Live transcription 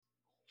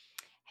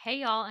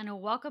Hey, y'all,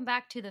 and welcome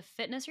back to the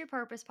Fitness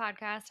Repurpose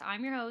podcast.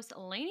 I'm your host,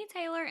 Lainey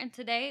Taylor, and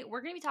today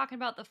we're going to be talking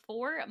about the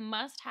 4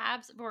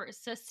 must-haves for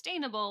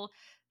sustainable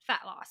fat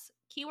loss.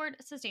 Keyword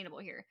sustainable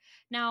here.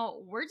 Now,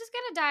 we're just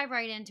going to dive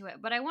right into it,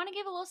 but I want to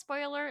give a little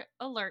spoiler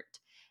alert.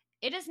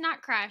 It is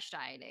not crash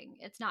dieting,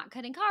 it's not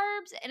cutting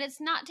carbs, and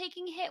it's not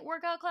taking HIIT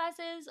workout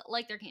classes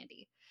like they're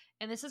candy.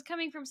 And this is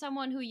coming from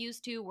someone who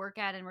used to work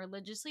at and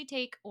religiously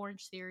take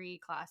Orange Theory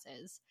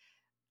classes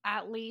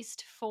at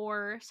least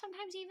 4,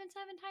 sometimes even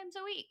 7 times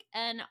a week.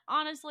 And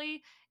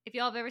honestly, if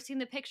y'all have ever seen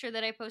the picture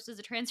that I posted as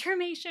a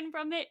transformation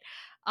from it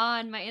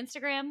on my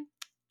Instagram,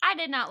 I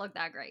did not look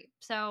that great.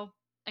 So,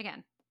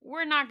 again,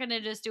 we're not going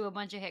to just do a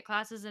bunch of HIIT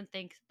classes and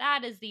think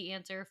that is the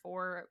answer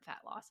for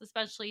fat loss,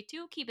 especially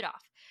to keep it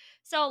off.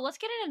 So, let's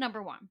get into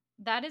number 1.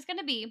 That is going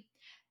to be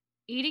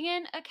eating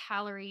in a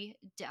calorie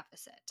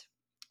deficit.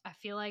 I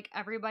feel like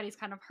everybody's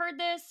kind of heard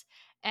this,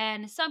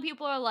 and some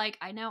people are like,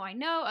 I know, I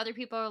know. Other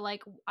people are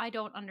like, I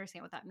don't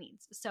understand what that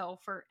means. So,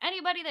 for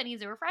anybody that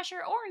needs a refresher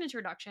or an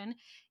introduction,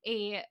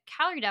 a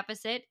calorie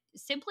deficit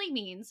simply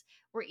means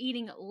we're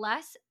eating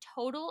less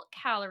total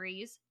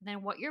calories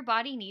than what your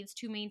body needs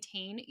to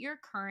maintain your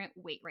current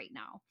weight right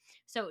now.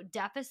 So,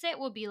 deficit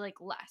will be like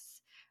less.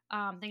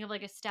 Think of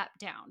like a step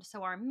down.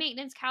 So our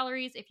maintenance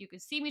calories, if you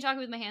can see me talking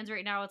with my hands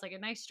right now, it's like a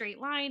nice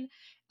straight line.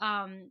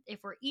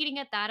 If we're eating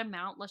at that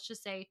amount, let's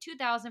just say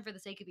 2,000 for the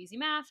sake of easy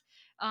math,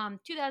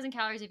 2,000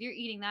 calories, if you're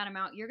eating that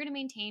amount, you're going to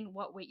maintain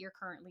what weight you're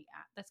currently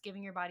at. That's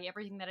giving your body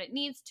everything that it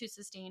needs to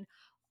sustain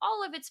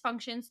all of its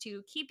functions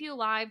to keep you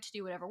alive, to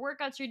do whatever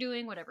workouts you're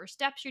doing, whatever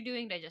steps you're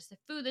doing, digest the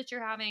food that you're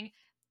having,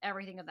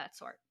 everything of that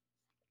sort.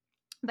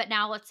 But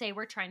now let's say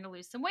we're trying to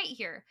lose some weight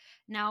here.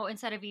 Now,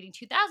 instead of eating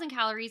 2,000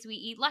 calories, we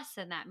eat less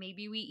than that.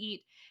 Maybe we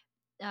eat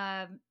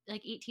like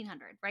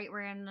 1,800, right?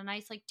 We're in a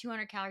nice like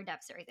 200 calorie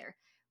deficit right there.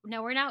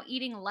 Now we're now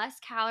eating less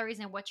calories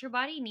than what your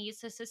body needs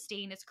to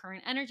sustain its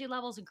current energy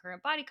levels and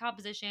current body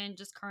composition,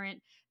 just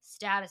current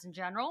status in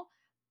general.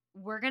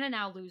 We're going to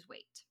now lose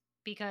weight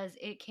because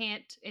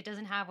it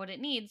doesn't have what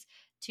it needs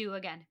to,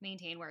 again,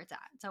 maintain where it's at.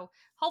 So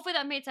hopefully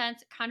that made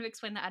sense. Kind of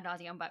explained that ad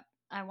nauseum, but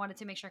I wanted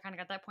to make sure I kind of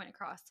got that point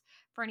across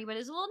for anybody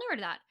who's a little newer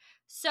to that.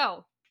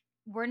 So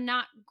we're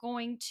not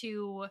going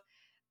to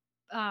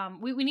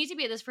we need to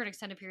be at this for an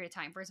extended period of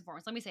time, first and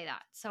foremost. Let me say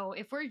that. So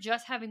if we're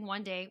just having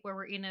one day where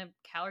we're in a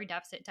calorie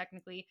deficit,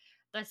 technically,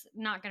 that's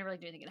not going to really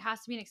do anything. It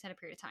has to be an extended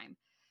period of time.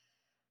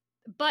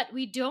 But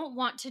we don't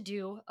want to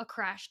do a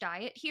crash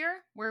diet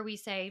here where we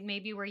say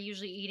maybe we're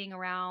usually eating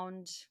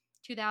around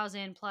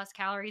 2,000 plus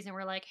calories and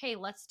we're like, hey,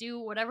 let's do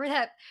whatever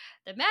that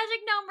the magic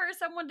number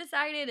someone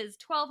decided is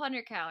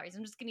 1,200 calories.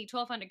 I'm just going to eat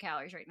 1,200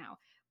 calories right now.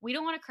 We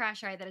don't want to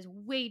crash diet that is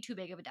way too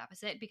big of a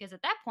deficit because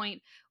at that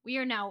point, we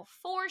are now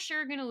for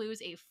sure going to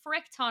lose a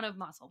frick ton of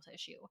muscle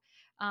tissue.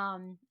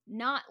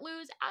 Not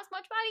lose as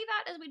much body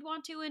fat as we'd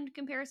want to in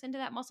comparison to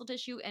that muscle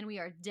tissue. And we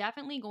are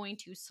definitely going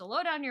to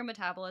slow down your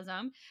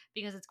metabolism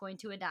because it's going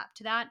to adapt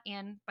to that.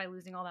 And by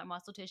losing all that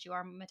muscle tissue,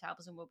 our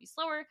metabolism will be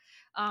slower.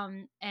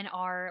 And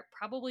our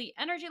probably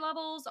energy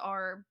levels,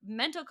 our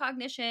mental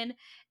cognition,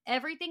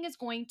 everything is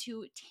going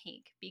to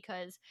tank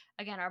because,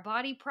 again, our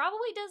body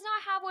probably does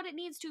not have what it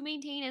needs to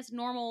maintain its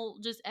normal,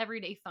 just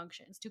everyday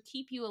functions to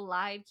keep you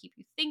alive, keep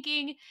you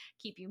thinking,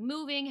 keep you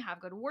moving,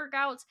 have good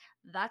workouts.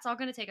 That's all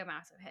going to take a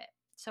massive hit.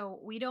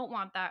 So we don't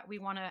want that. We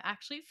want to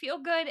actually feel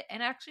good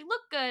and actually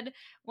look good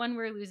when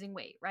we're losing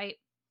weight, right?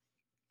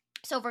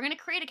 So if we're going to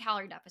create a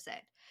calorie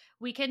deficit,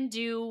 we can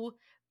do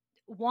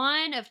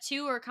one of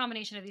two or a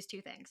combination of these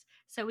two things.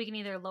 So we can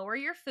either lower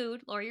your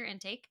food, lower your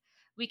intake.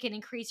 We can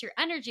increase your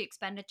energy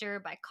expenditure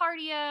by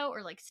cardio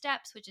or like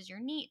steps, which is your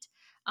NEAT.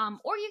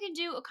 Or you can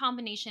do a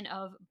combination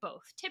of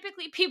both.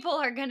 Typically, people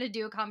are going to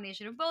do a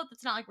combination of both.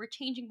 It's not like we're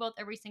changing both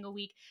every single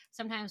week.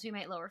 Sometimes we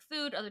might lower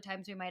food, other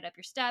times we might up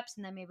your steps,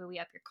 and then maybe we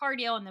up your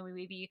cardio, and then we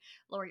maybe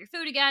lower your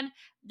food again,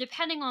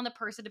 depending on the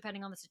person,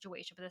 depending on the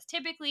situation. But that's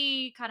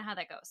typically kind of how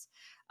that goes.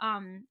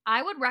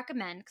 I would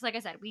recommend, because like I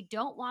said, we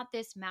don't want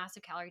this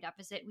massive calorie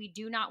deficit. We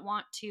do not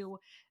want to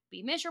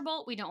be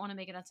miserable. We don't want to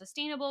make it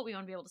unsustainable. We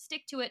want to be able to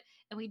stick to it,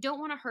 and we don't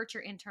want to hurt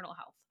your internal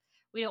health.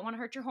 We don't want to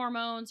hurt your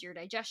hormones, your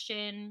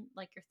digestion,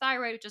 like your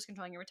thyroid, which is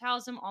controlling your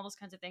metabolism, all those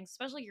kinds of things,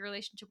 especially your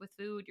relationship with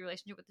food, your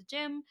relationship with the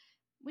gym.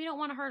 We don't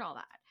want to hurt all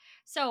that.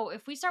 So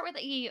if we start with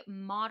a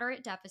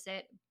moderate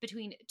deficit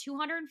between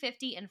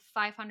 250 and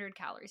 500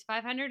 calories,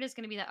 500 is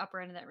going to be the upper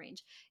end of that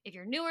range. If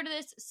you're newer to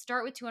this,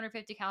 start with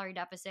 250 calorie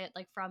deficit,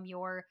 like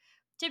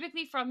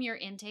typically from your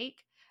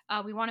intake.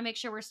 We want to make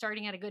sure we're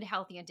starting at a good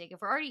healthy intake.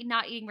 If we're already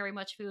not eating very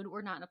much food,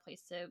 we're not in a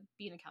place to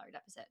be in a calorie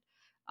deficit.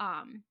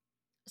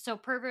 So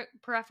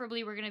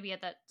preferably we're going to be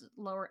at that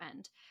lower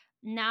end.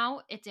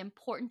 Now it's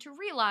important to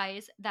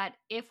realize that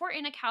if we're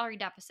in a calorie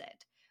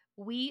deficit,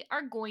 we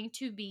are going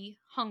to be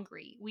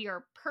hungry. We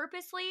are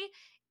purposely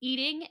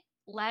eating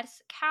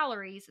less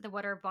calories than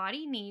what our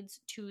body needs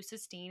to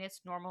sustain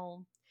its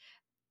normal,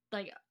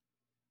 like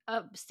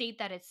a state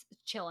that it's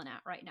chilling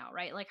at right now,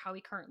 right? Like how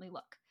we currently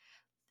look.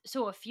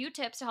 So a few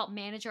tips to help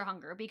manage your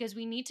hunger, because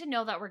we need to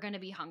know that we're going to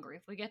be hungry.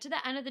 If we get to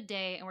the end of the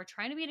day and we're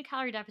trying to be in a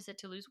calorie deficit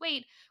to lose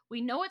weight,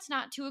 we know it's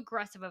not too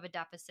aggressive of a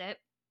deficit.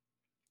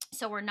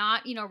 So we're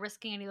not,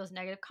 risking any of those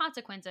negative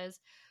consequences.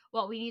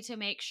 What we need to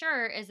make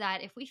sure is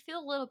that if we feel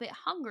a little bit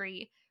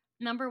hungry,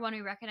 number one,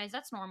 we recognize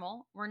that's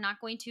normal. We're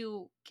not going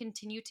to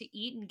continue to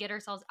eat and get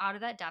ourselves out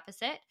of that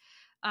deficit.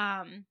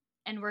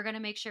 And we're going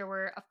to make sure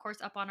we're, of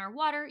course, up on our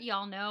water.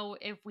 Y'all know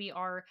if we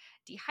are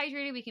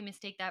dehydrated, we can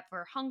mistake that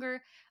for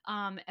hunger.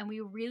 And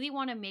we really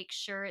want to make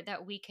sure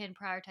that we can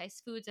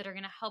prioritize foods that are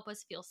going to help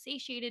us feel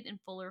satiated and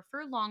fuller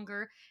for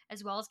longer,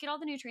 as well as get all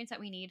the nutrients that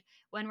we need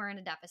when we're in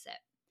a deficit.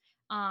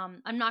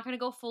 I'm not going to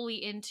go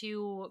fully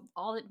into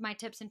all my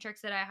tips and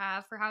tricks that I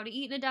have for how to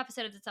eat in a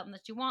deficit. If it's something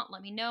that you want,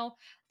 let me know.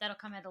 That'll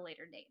come at a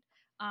later date.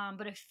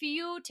 But a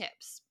few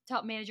tips to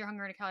help manage your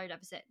hunger in a calorie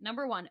deficit.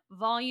 Number one,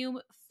 volume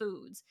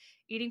foods.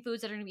 Eating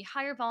foods that are going to be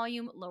higher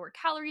volume, lower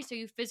calories, so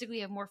you physically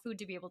have more food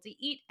to be able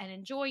to eat and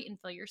enjoy and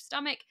fill your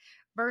stomach.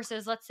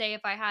 Versus, let's say,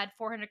 if I had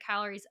 400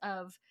 calories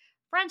of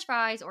French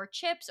fries or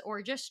chips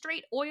or just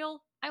straight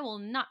oil, I will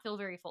not feel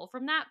very full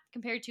from that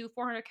compared to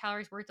 400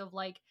 calories worth of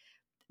like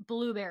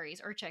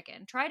blueberries or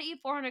chicken. Try to eat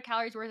 400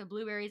 calories worth of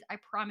blueberries. I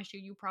promise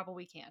you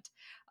probably can't.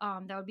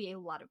 That would be a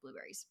lot of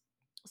blueberries.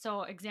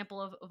 So, example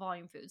of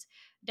volume foods.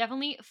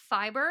 Definitely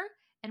fiber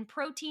and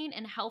protein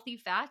and healthy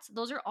fats.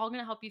 Those are all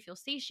going to help you feel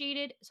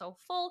satiated, so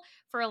full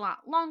for a lot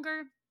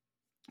longer.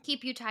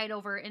 Keep you tied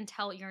over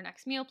until your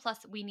next meal.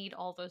 Plus, we need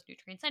all those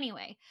nutrients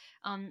anyway.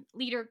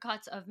 Liter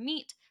cuts of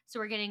meat, so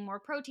we're getting more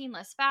protein,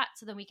 less fat,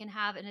 so then we can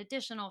have an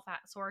additional fat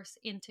source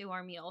into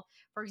our meal.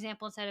 For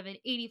example, instead of an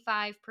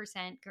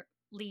 85%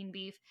 lean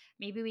beef,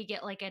 maybe we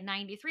get like a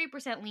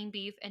 93% lean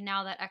beef, and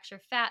now that extra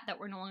fat that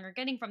we're no longer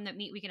getting from that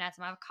meat, we can add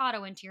some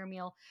avocado into your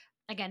meal.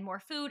 Again, more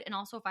food and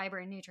also fiber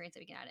and nutrients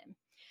that we can add in.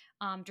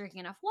 Drinking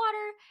enough water,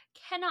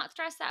 cannot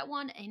stress that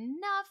one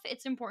enough.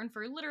 It's important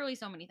for literally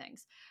so many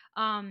things.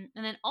 And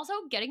then also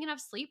getting enough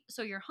sleep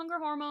so your hunger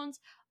hormones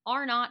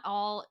are not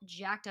all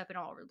jacked up and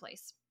all over the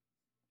place.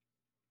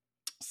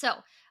 So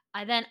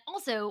I then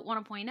also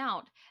want to point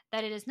out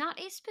that it is not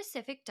a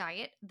specific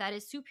diet that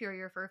is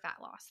superior for fat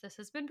loss. This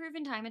has been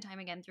proven time and time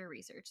again through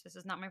research. This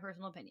is not my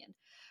personal opinion.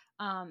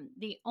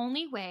 The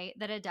only way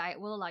that a diet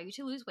will allow you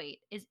to lose weight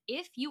is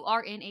if you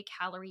are in a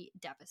calorie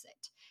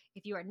deficit.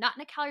 If you are not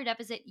in a calorie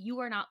deficit, you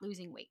are not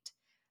losing weight.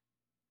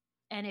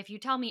 And if you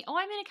tell me, oh,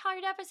 I'm in a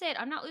calorie deficit,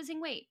 I'm not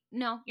losing weight.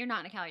 No, you're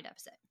not in a calorie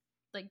deficit.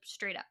 Like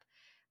straight up.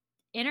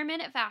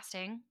 Intermittent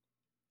fasting,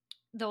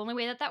 the only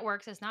way that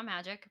works is not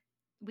magic.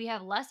 We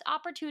have less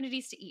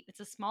opportunities to eat. It's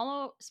a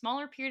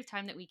smaller period of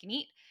time that we can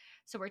eat.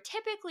 So we're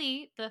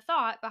typically, the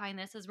thought behind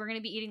this is we're going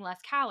to be eating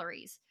less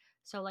calories.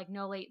 So like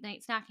no late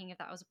night snacking if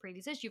that was a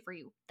previous issue for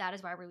you. That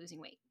is why we're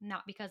losing weight,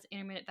 not because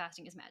intermittent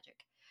fasting is magic.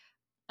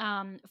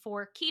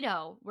 For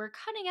keto, we're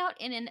cutting out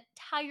an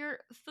entire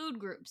food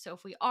group. So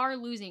if we are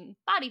losing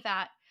body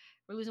fat,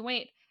 we're losing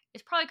weight,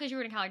 it's probably because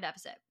you're in a calorie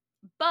deficit.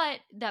 But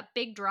that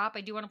big drop,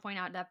 I do want to point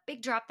out, that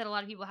big drop that a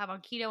lot of people have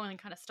on keto and then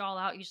kind of stall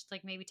out, you just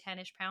like maybe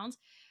 10-ish pounds,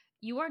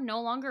 you are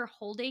no longer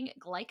holding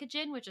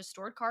glycogen, which is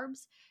stored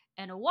carbs,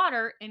 and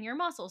water in your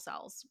muscle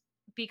cells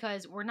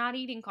because we're not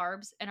eating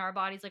carbs and our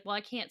body's like, well,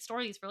 I can't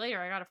store these for later.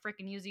 I got to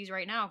freaking use these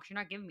right now because you're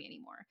not giving me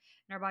anymore.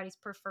 And our body's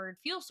preferred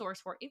fuel source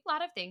for a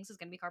lot of things is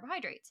going to be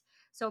carbohydrates.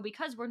 So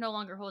because we're no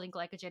longer holding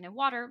glycogen and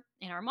water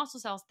in our muscle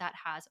cells, that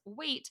has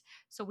weight.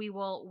 So we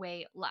will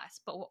weigh less,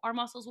 but our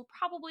muscles will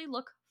probably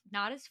look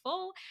not as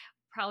full,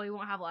 probably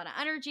won't have a lot of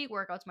energy.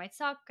 Workouts might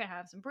suck, gonna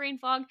have some brain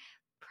fog,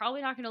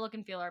 probably not going to look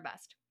and feel our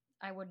best.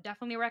 I would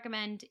definitely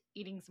recommend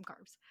eating some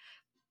carbs.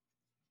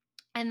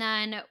 And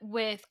then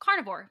with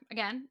carnivore,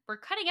 again, we're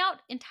cutting out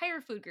entire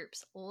food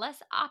groups,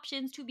 less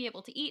options to be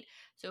able to eat.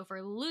 So if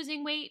we're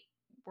losing weight,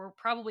 we're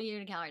probably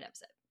in a calorie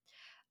deficit.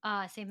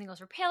 Same thing goes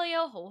for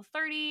paleo,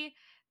 Whole30,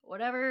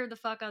 whatever the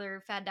fuck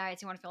other fad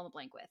diets you want to fill in the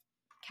blank with.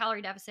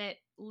 Calorie deficit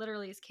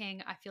literally is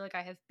king. I feel like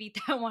I have beat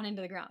that one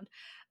into the ground.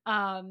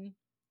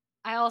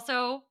 I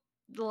also,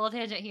 a little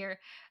tangent here,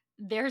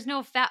 there's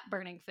no fat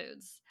burning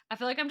foods. I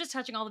feel like I'm just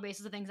touching all the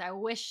bases of things I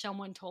wish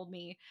someone told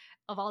me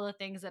of all the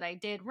things that I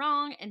did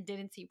wrong and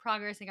didn't see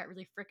progress and got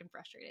really freaking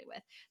frustrated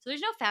with. So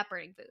there's no fat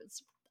burning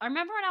foods. I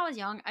remember when I was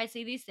young, I'd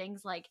see these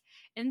things like,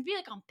 and it'd be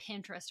like on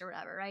Pinterest or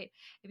whatever, right?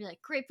 It'd be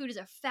like, grapefruit is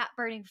a fat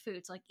burning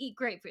food. So like eat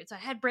grapefruit. So I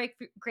had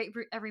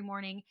grapefruit every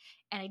morning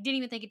and I didn't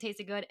even think it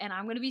tasted good. And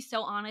I'm going to be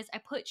so honest, I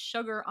put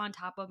sugar on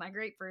top of my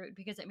grapefruit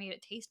because it made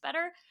it taste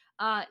better.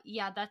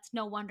 Yeah, that's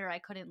no wonder I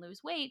couldn't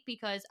lose weight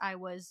because I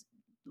was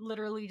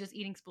literally just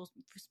eating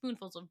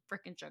spoonfuls of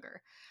freaking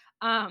sugar.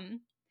 I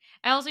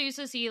also used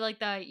to see like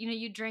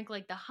you drink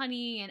like the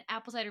honey and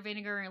apple cider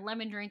vinegar and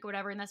lemon drink or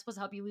whatever, and that's supposed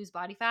to help you lose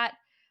body fat.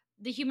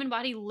 The human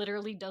body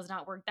literally does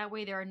not work that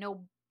way. There are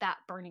no fat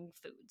burning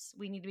foods.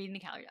 We need to be in a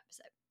calorie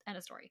deficit. End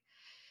of story.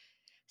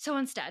 So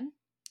instead,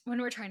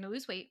 when we're trying to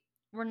lose weight,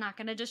 we're not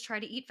going to just try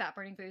to eat fat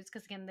burning foods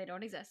because again, they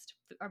don't exist.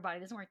 Our body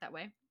doesn't work that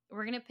way.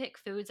 We're going to pick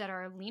foods that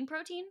are lean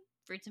protein,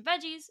 fruits and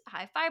veggies,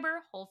 high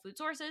fiber, whole food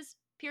sources,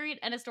 period,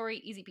 end of story,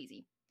 easy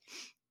peasy.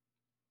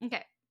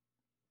 Okay.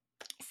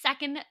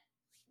 Second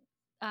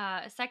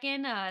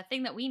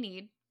thing that we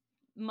need,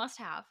 must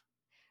have,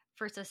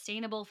 for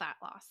sustainable fat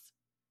loss.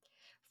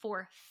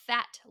 For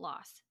fat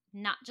loss,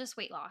 not just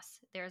weight loss,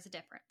 there's a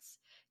difference.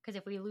 Because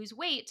if we lose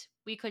weight,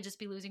 we could just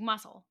be losing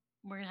muscle.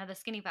 We're going to have the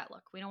skinny fat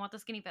look. We don't want the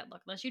skinny fat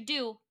look. Unless you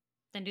do,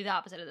 then do the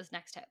opposite of this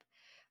next tip.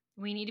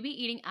 We need to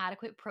be eating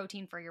adequate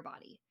protein for your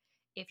body.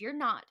 If you're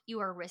not, you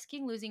are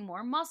risking losing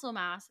more muscle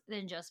mass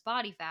than just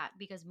body fat,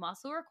 because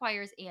muscle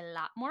requires a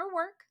lot more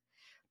work,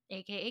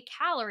 aka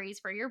calories,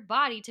 for your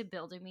body to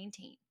build and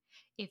maintain.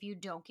 If you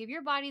don't give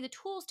your body the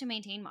tools to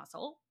maintain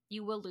muscle,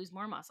 you will lose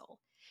more muscle.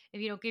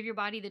 If you don't give your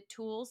body the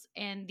tools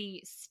and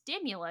the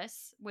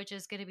stimulus, which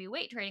is going to be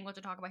weight training, which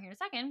we'll talk about here in a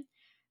second,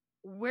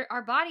 where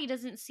our body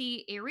doesn't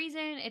see a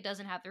reason, it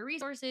doesn't have the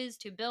resources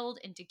to build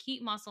and to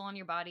keep muscle on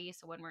your body.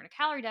 So when we're in a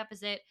calorie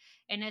deficit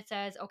and it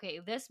says, okay,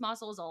 this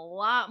muscle is a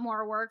lot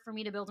more work for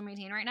me to build and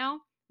maintain right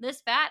now,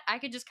 this fat, I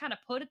could just kind of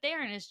put it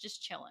there and it's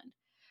just chilling.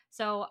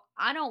 So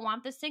I don't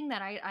want this thing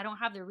that I don't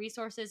have the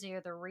resources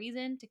or the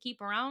reason to keep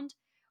around.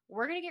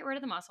 We're going to get rid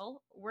of the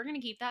muscle. We're going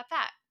to keep that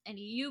fat. And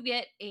you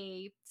get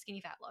a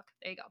skinny fat look.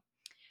 There you go.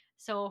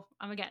 So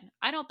again,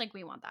 I don't think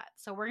we want that.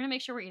 So we're going to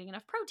make sure we're eating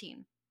enough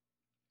protein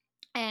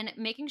and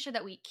making sure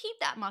that we keep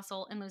that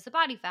muscle and lose the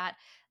body fat.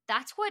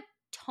 That's what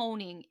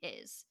toning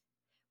is.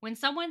 When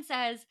someone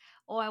says,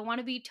 oh, I want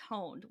to be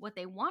toned, what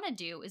they want to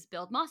do is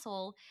build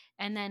muscle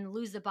and then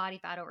lose the body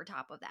fat over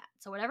top of that.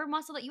 So whatever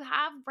muscle that you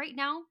have right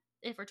now,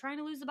 if we're trying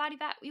to lose the body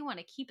fat, we want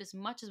to keep as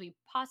much as we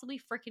possibly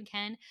freaking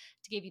can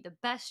to give you the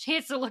best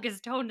chance to look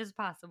as toned as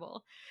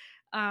possible.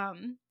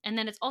 And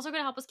then it's also going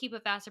to help us keep a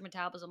faster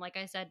metabolism. Like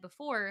I said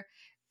before,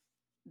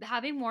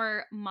 having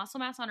more muscle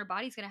mass on our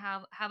body is going to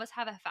have us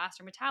have a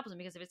faster metabolism,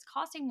 because if it's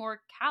costing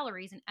more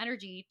calories and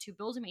energy to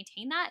build and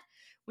maintain that,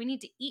 we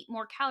need to eat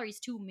more calories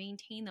to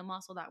maintain the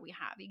muscle that we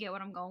have. You get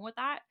what I'm going with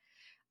that?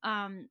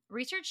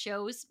 Research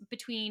shows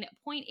between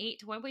 0.8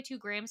 to 1.2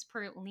 grams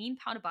per lean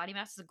pound of body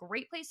mass is a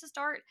great place to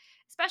start,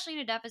 especially in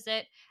a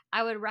deficit.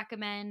 I would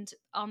recommend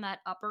on that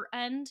upper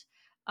end.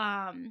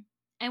 And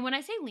when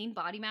I say lean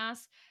body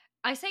mass,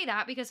 I say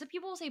that because some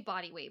people will say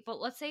body weight,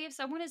 but let's say if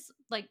someone is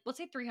like, let's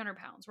say 300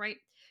 pounds, right?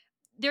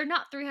 They're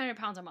not 300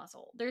 pounds of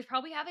muscle. They're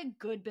probably have a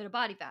good bit of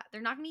body fat.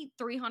 They're not going to eat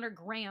 300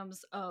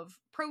 grams of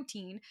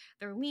protein.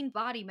 Their lean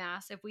body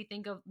mass, if we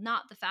think of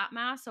not the fat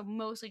mass, so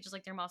mostly just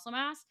like their muscle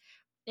mass,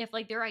 if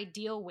like their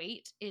ideal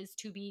weight is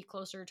to be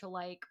closer to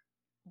like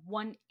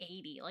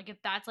 180, like if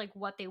that's like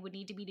what they would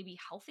need to be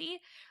healthy,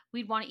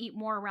 we'd want to eat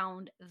more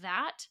around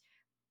that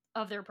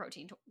of their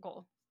protein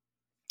goal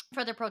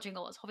for their protein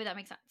goals. Hopefully that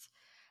makes sense.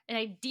 And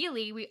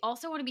ideally, we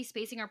also want to be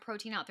spacing our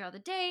protein out throughout the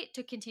day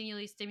to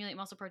continually stimulate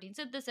muscle protein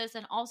synthesis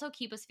and also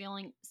keep us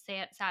feeling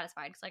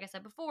satisfied. Because like I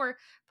said before,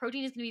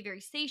 protein is going to be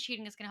very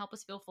satiating. It's going to help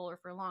us feel fuller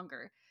for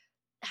longer.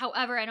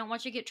 However, I don't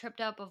want you to get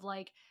tripped up of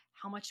like,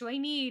 how much do I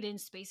need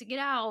and spacing it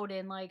out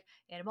and like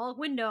anabolic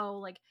window.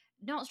 Like,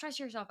 don't stress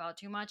yourself out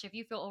too much. If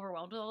you feel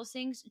overwhelmed with all those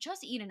things,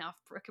 just eat enough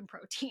freaking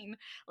protein.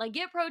 Like,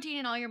 get protein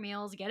in all your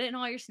meals, get it in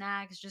all your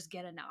snacks, just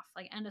get enough.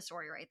 Like, end of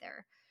story right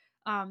there.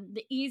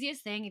 The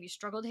easiest thing, if you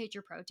struggle to hit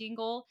your protein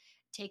goal,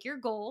 take your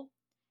goal,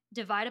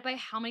 divide it by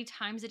how many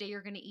times a day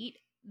you're going to eat.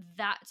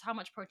 That's how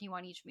much protein you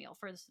want each meal.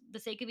 For the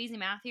sake of easy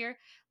math here,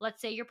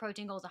 let's say your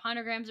protein goal is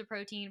 100 grams of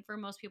protein. For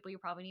most people, you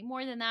probably need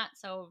more than that,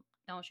 so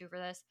don't shoot for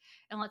this.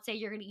 And let's say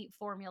you're going to eat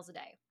 4 meals a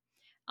day.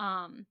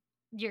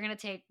 You're going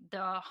to take the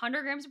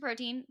 100 grams of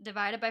protein,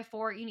 divide it by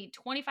 4. You need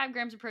 25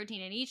 grams of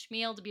protein in each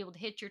meal to be able to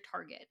hit your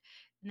target.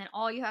 And then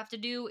all you have to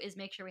do is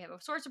make sure we have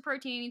a source of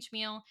protein in each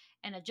meal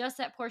and adjust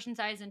that portion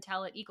size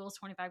until it equals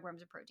 25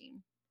 grams of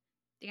protein.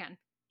 Again,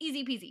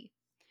 easy peasy.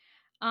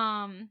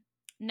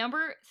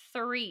 Number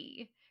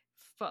 3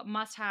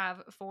 must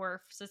have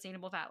for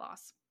sustainable fat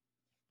loss: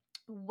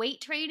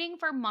 weight training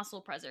for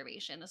muscle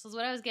preservation. This is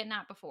what I was getting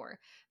at before.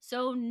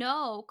 So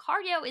no,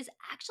 cardio is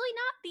actually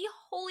not the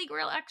holy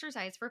grail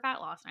exercise for fat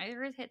loss.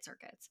 Neither is HIIT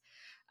circuits.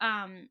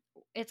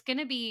 It's going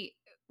to be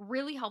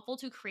really helpful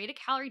to create a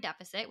calorie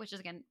deficit, which is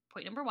again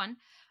point number 1.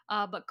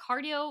 But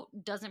cardio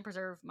doesn't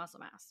preserve muscle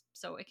mass.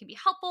 So it can be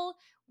helpful.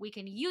 We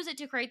can use it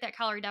to create that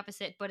calorie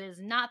deficit, but it is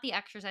not the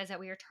exercise that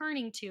we are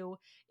turning to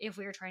if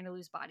we are trying to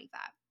lose body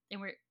fat. And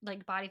we're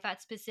like body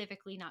fat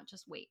specifically, not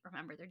just weight.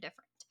 Remember, they're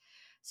different.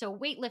 So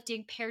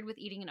weightlifting paired with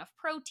eating enough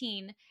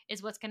protein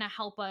is what's going to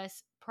help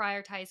us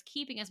prioritize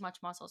keeping as much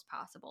muscle as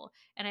possible.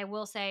 And I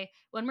will say,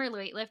 when we're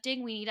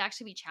weightlifting, we need to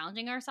actually be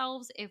challenging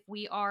ourselves. If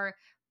we are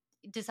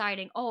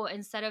deciding, oh,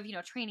 instead of,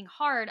 training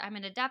hard, I'm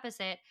in a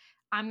deficit,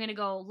 I'm going to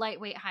go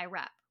lightweight, high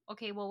rep.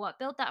 Okay, well, what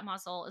built that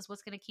muscle is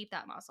what's going to keep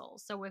that muscle.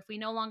 So if we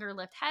no longer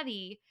lift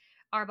heavy,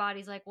 our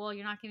body's like, well,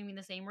 you're not giving me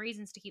the same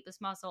reasons to keep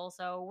this muscle,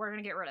 so we're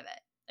going to get rid of it.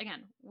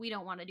 Again, we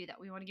don't want to do that.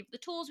 We want to give the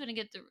tools, we want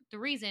to get the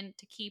reason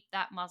to keep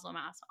that muscle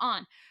mass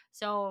on.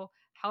 So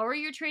however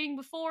you're training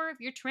before, if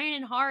you're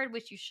training hard,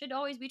 which you should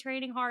always be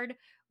training hard,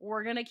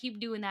 we're going to keep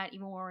doing that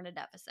even when we're in a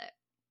deficit.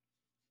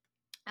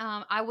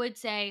 I would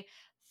say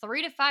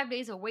 3 to 5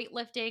 days of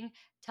weightlifting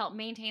to help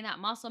maintain that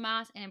muscle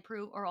mass and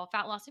improve overall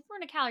fat loss. If we're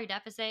in a calorie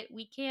deficit,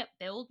 we can't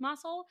build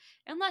muscle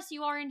unless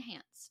you are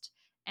enhanced.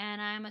 And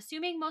I'm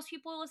assuming most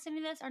people listening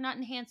to this are not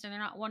enhanced and they're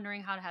not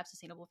wondering how to have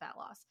sustainable fat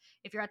loss.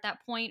 If you're at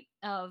that point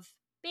of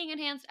being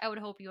enhanced, I would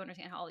hope you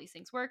understand how all these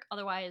things work.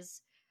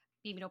 Otherwise,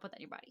 maybe don't put that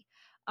in your body.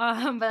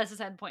 But that's a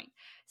sad point.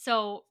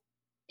 So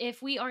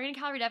if we are in a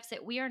calorie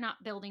deficit, we are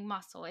not building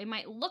muscle. It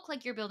might look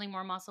like you're building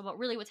more muscle, but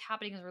really what's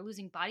happening is we're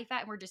losing body fat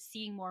and we're just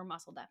seeing more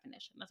muscle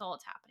definition. That's all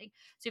that's happening.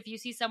 So if you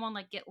see someone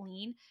like get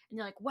lean and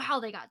you're like, wow,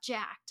 they got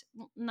jacked.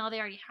 No, they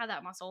already had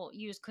that muscle.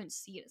 You just couldn't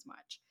see it as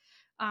much.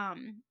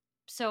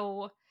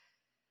 So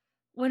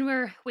when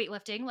we're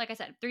weightlifting, like I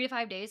said, 3 to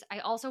 5 days, I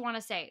also want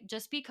to say,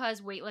 just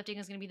because weightlifting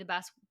is going to be the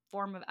best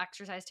form of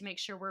exercise to make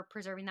sure we're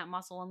preserving that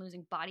muscle and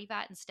losing body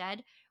fat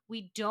instead,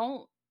 we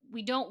don't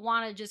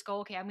want to just go,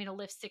 okay, I'm going to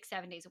lift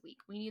 6-7 days a week.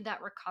 We need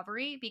that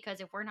recovery,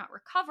 because if we're not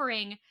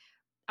recovering,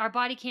 our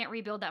body can't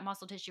rebuild that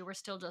muscle tissue. We're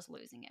still just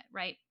losing it,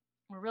 right?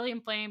 We're really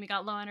inflamed. We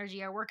got low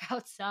energy. Our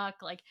workouts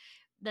suck. Like,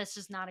 that's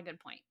just not a good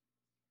point.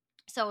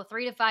 So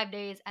 3 to 5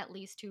 days, at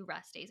least 2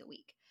 rest days a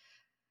week.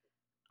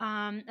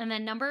 And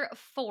then number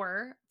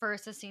 4 for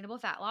sustainable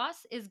fat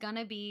loss is going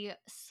to be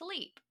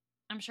sleep.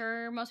 I'm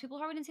sure most people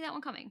probably didn't see that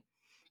one coming.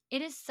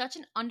 It is such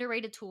an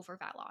underrated tool for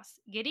fat loss.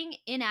 Getting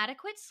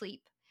inadequate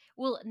sleep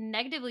will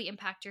negatively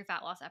impact your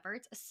fat loss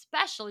efforts,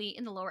 especially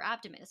in the lower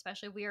abdomen.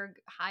 Especially if we are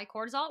high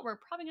cortisol, we're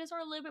probably going to store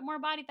a little bit more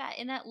body fat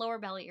in that lower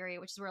belly area,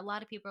 which is where a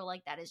lot of people are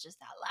like, that is just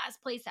that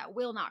last place that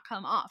will not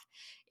come off.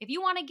 If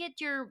you want to get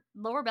your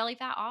lower belly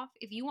fat off,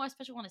 if you want,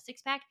 especially want a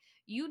 6-pack,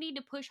 you need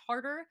to push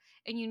harder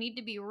and you need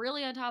to be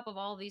really on top of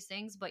all of these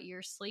things. But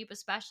your sleep,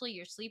 especially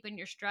your sleep and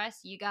your stress,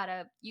 you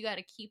gotta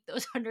keep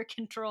those under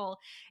control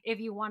if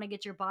you want to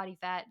get your body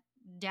fat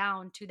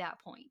down to that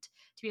point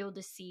to be able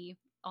to see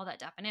all that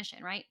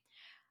definition, right?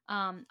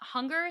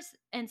 Hungers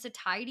and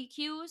satiety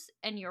cues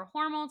and your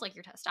hormones like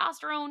your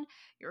testosterone,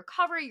 your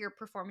recovery, your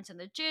performance in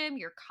the gym,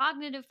 your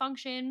cognitive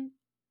function,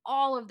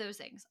 all of those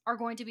things are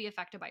going to be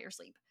affected by your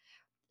sleep.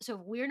 So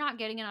if we're not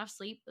getting enough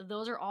sleep,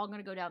 those are all going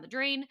to go down the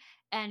drain,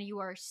 and you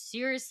are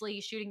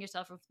seriously shooting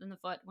yourself in the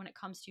foot when it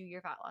comes to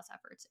your fat loss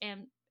efforts.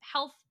 And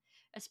health,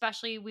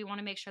 especially, we want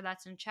to make sure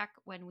that's in check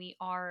when we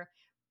are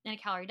in a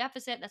calorie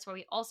deficit. That's why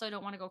we also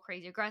don't want to go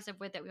crazy aggressive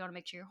with it. We want to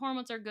make sure your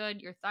hormones are good,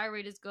 your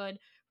thyroid is good.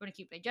 We want to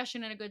keep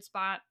digestion in a good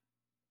spot.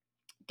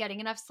 Getting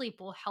enough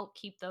sleep will help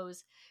keep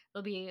those.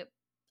 They'll be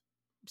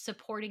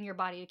supporting your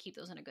body to keep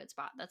those in a good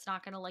spot. That's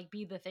not going to like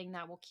be the thing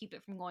that will keep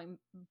it from going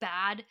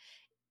bad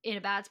in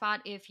a bad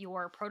spot if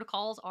your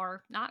protocols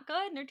are not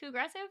good and they're too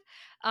aggressive.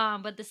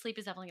 But the sleep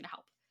is definitely going to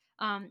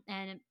help.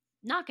 And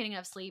not getting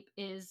enough sleep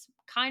is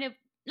kind of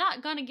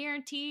not going to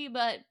guarantee,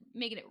 but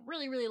making it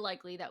really, really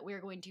likely that we're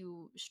going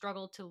to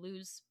struggle to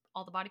lose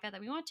all the body fat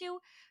that we want to,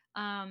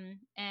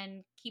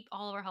 and keep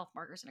all of our health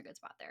markers in a good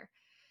spot there.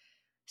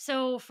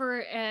 So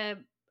for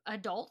an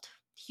adult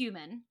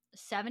human,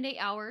 7 to 8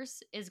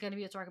 hours is going to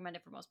be what's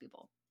recommended for most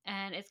people.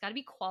 And it's got to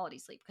be quality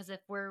sleep, because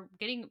if we're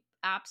getting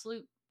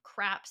absolute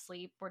crap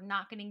sleep, we're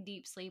not getting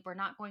deep sleep, we're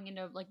not going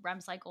into like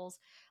REM cycles,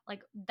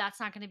 like that's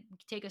not going to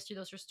take us through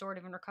those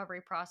restorative and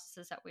recovery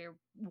processes that we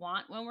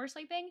want when we're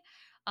sleeping.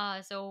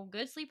 So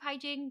good sleep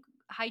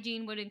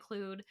hygiene would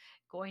include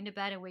going to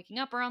bed and waking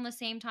up around the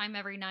same time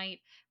every night,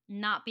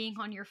 not being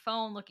on your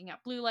phone, looking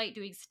at blue light,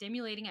 doing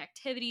stimulating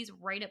activities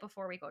right up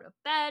before we go to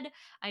bed.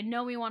 I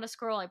know we want to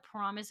scroll. I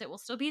promise it will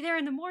still be there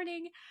in the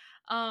morning.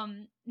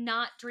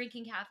 Not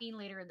drinking caffeine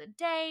later in the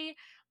day,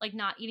 like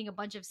not eating a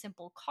bunch of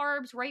simple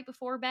carbs right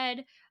before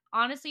bed.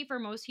 Honestly, for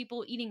most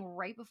people, eating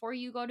right before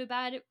you go to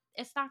bed,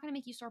 it's not going to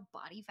make you store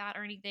body fat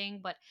or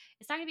anything, but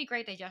it's not going to be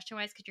great digestion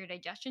wise, because your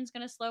digestion is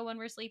going to slow when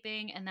we're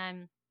sleeping. And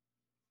then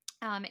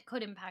it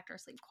could impact our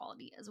sleep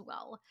quality as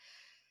well.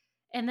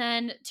 And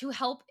then to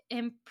help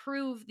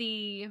improve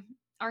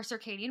our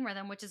circadian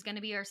rhythm, which is going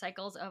to be our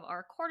cycles of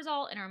our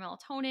cortisol and our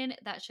melatonin,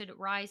 that should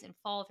rise and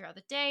fall throughout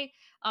the day,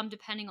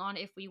 depending on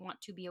if we want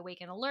to be awake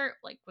and alert,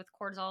 like with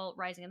cortisol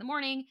rising in the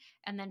morning,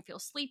 and then feel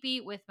sleepy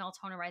with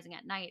melatonin rising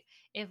at night.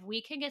 If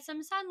we can get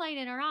some sunlight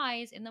in our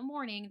eyes in the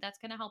morning, that's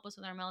going to help us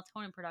with our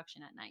melatonin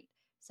production at night.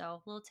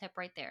 So, little tip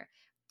right there.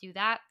 Do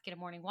that, get a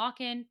morning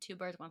walk in, 2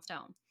 birds, 1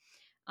 stone.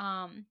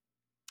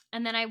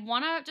 And then I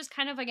want to just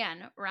kind of, again,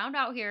 round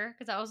out here,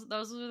 because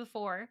those were the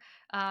 4.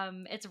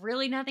 It's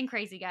really nothing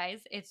crazy, guys.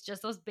 It's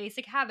just those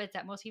basic habits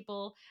that most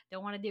people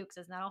don't want to do, because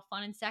it's not all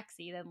fun and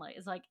sexy. Then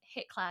it's like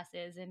HIIT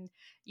classes and,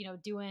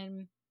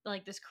 doing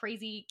like this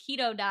crazy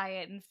keto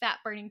diet and fat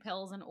burning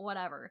pills and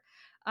whatever.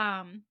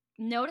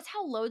 Notice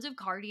how loads of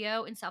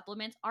cardio and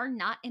supplements are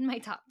not in my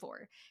top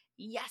 4.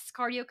 Yes,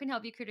 cardio can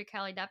help you create a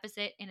calorie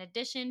deficit in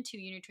addition to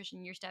your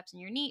nutrition, your steps,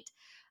 and your NEAT.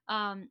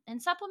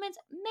 And supplements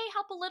may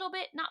help a little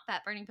bit, not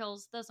fat burning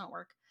pills. Those don't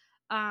work.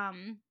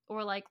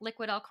 Or like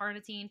liquid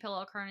L-carnitine, pill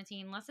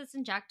L-carnitine, unless it's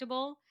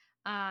injectable,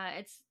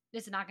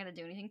 it's not going to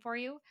do anything for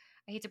you.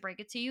 I hate to break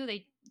it to you.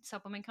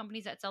 Supplement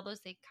companies that sell those,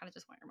 they kind of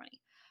just want your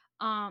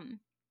money.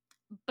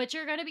 But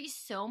you're going to be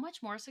so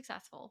much more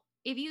successful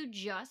if you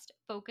just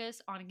focus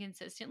on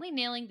consistently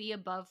nailing the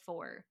above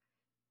 4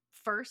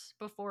 first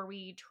before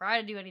we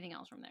try to do anything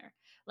else from there.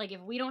 Like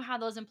if we don't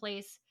have those in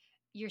place,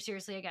 you're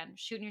seriously, again,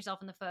 shooting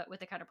yourself in the foot with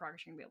the kind of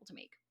progress you're gonna be able to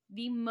make.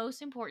 The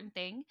most important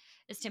thing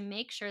is to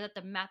make sure that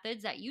the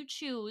methods that you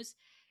choose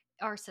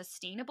are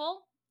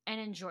sustainable and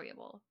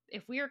enjoyable.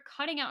 If we are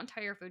cutting out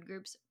entire food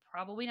groups,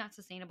 probably not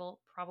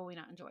sustainable, probably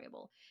not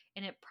enjoyable.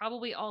 And it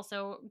probably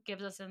also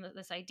gives us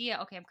this idea,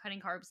 okay, I'm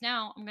cutting carbs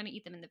now, I'm going to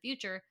eat them in the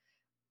future.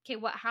 Okay,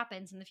 what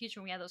happens in the future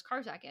when we add those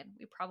carbs back in?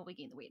 We probably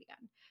gain the weight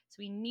again. So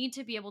we need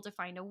to be able to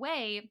find a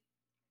way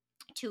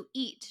to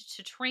eat,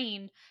 to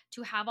train,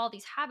 to have all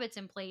these habits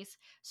in place.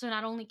 So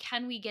not only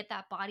can we get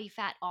that body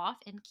fat off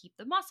and keep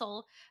the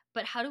muscle,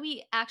 but how do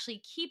we actually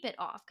keep it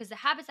off? Because the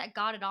habits that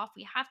got it off,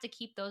 we have to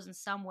keep those in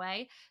some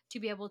way to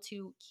be able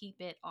to keep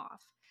it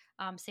off.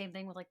 Same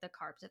thing with like the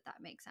carbs, if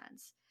that makes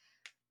sense.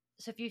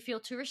 So if you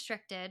feel too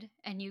restricted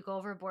and you go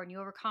overboard and you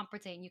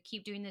overcompensate and you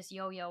keep doing this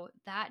yo-yo,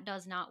 that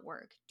does not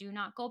work. Do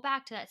not go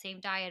back to that same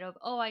diet of,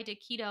 oh, I did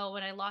keto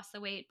when I lost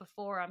the weight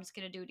before, I'm just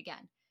going to do it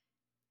again.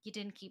 You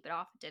didn't keep it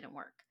off. It didn't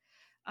work.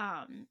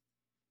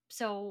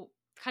 So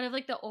kind of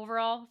like the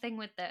overall thing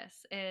with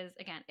this is,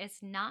 again,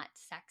 it's not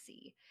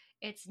sexy.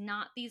 It's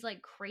not these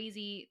like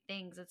crazy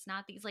things. It's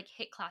not these like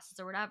HIIT classes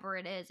or whatever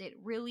it is. It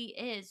really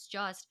is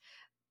just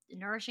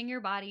nourishing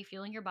your body,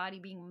 fueling your body,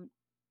 being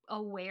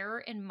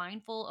aware and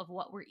mindful of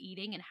what we're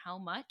eating and how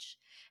much,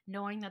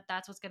 knowing that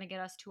that's what's going to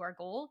get us to our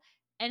goal,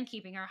 and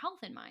keeping our health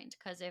in mind.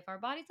 Because if our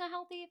body's not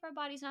healthy, if our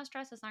body's not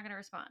stressed, it's not going to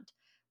respond.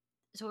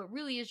 So it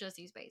really is just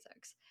these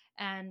basics.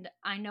 And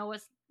I know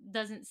it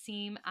doesn't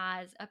seem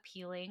as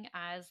appealing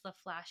as the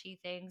flashy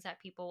things that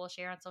people will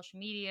share on social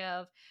media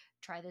of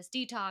try this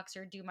detox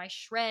or do my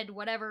shred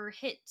whatever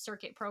HIIT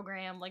circuit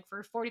program like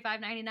for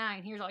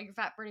 $45.99. Here's all your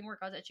fat burning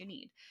workouts that you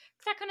need.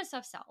 Because that kind of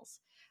stuff sells.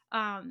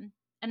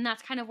 And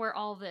that's kind of where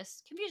all of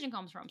this confusion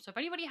comes from. So if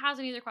anybody has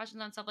any other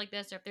questions on stuff like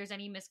this, or if there's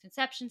any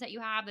misconceptions that you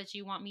have that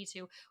you want me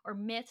to, or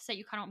myths that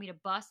you kind of want me to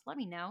bust, let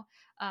me know.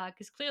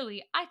 Because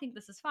clearly I think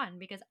this is fun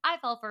because I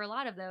fell for a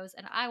lot of those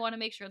and I want to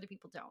make sure that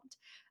people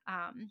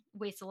don't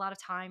waste a lot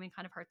of time and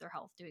kind of hurt their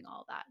health doing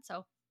all of that.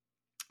 So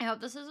I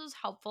hope this was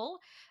helpful.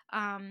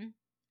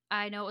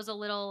 I know it was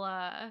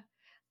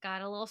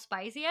got a little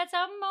spicy at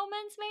some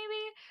moments,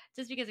 maybe,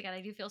 just because, again,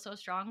 I do feel so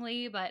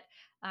strongly, but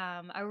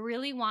I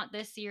really want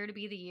this year to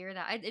be the year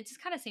that it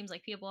just kind of seems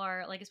like people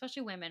are, like,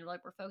 especially women,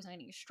 like, we're focusing on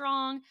getting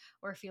strong,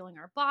 we're feeling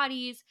our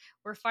bodies,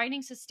 we're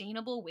finding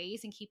sustainable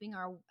ways and keeping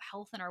our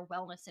health and our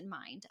wellness in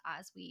mind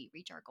as we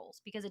reach our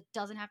goals, because it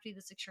doesn't have to be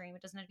this extreme.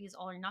 It doesn't have to be this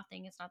all or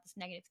nothing. It's not this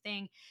negative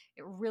thing.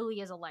 It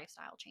really is a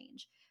lifestyle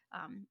change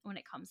when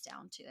it comes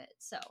down to it.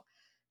 So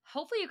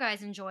hopefully you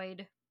guys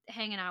enjoyed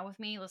hanging out with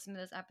me, listening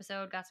to this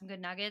episode, got some good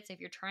nuggets. If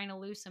you're trying to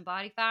lose some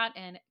body fat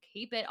and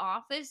keep it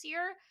off this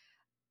year,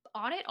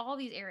 audit all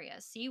these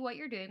areas, see what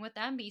you're doing with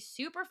them, be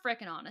super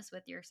freaking honest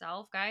with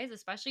yourself, guys,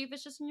 especially if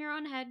it's just in your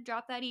own head.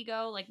 Drop that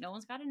ego. Like, no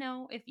one's got to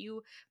know if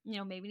you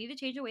maybe need to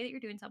change the way that you're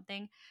doing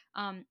something.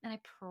 And I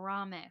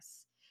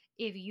promise,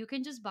 if you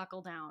can just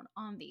buckle down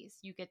on these,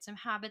 you get some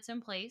habits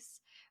in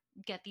place,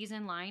 get these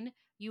in line,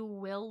 you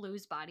will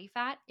lose body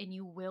fat and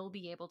you will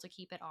be able to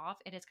keep it off.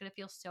 And it's going to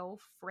feel so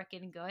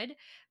freaking good,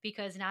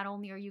 because not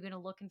only are you going to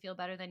look and feel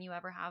better than you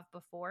ever have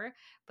before,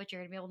 but you're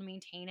going to be able to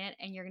maintain it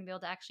and you're going to be able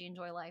to actually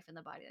enjoy life and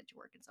the body that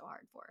you're working so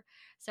hard for.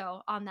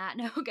 So on that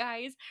note,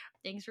 guys,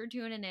 thanks for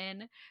tuning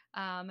in.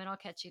 And I'll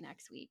catch you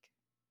next week.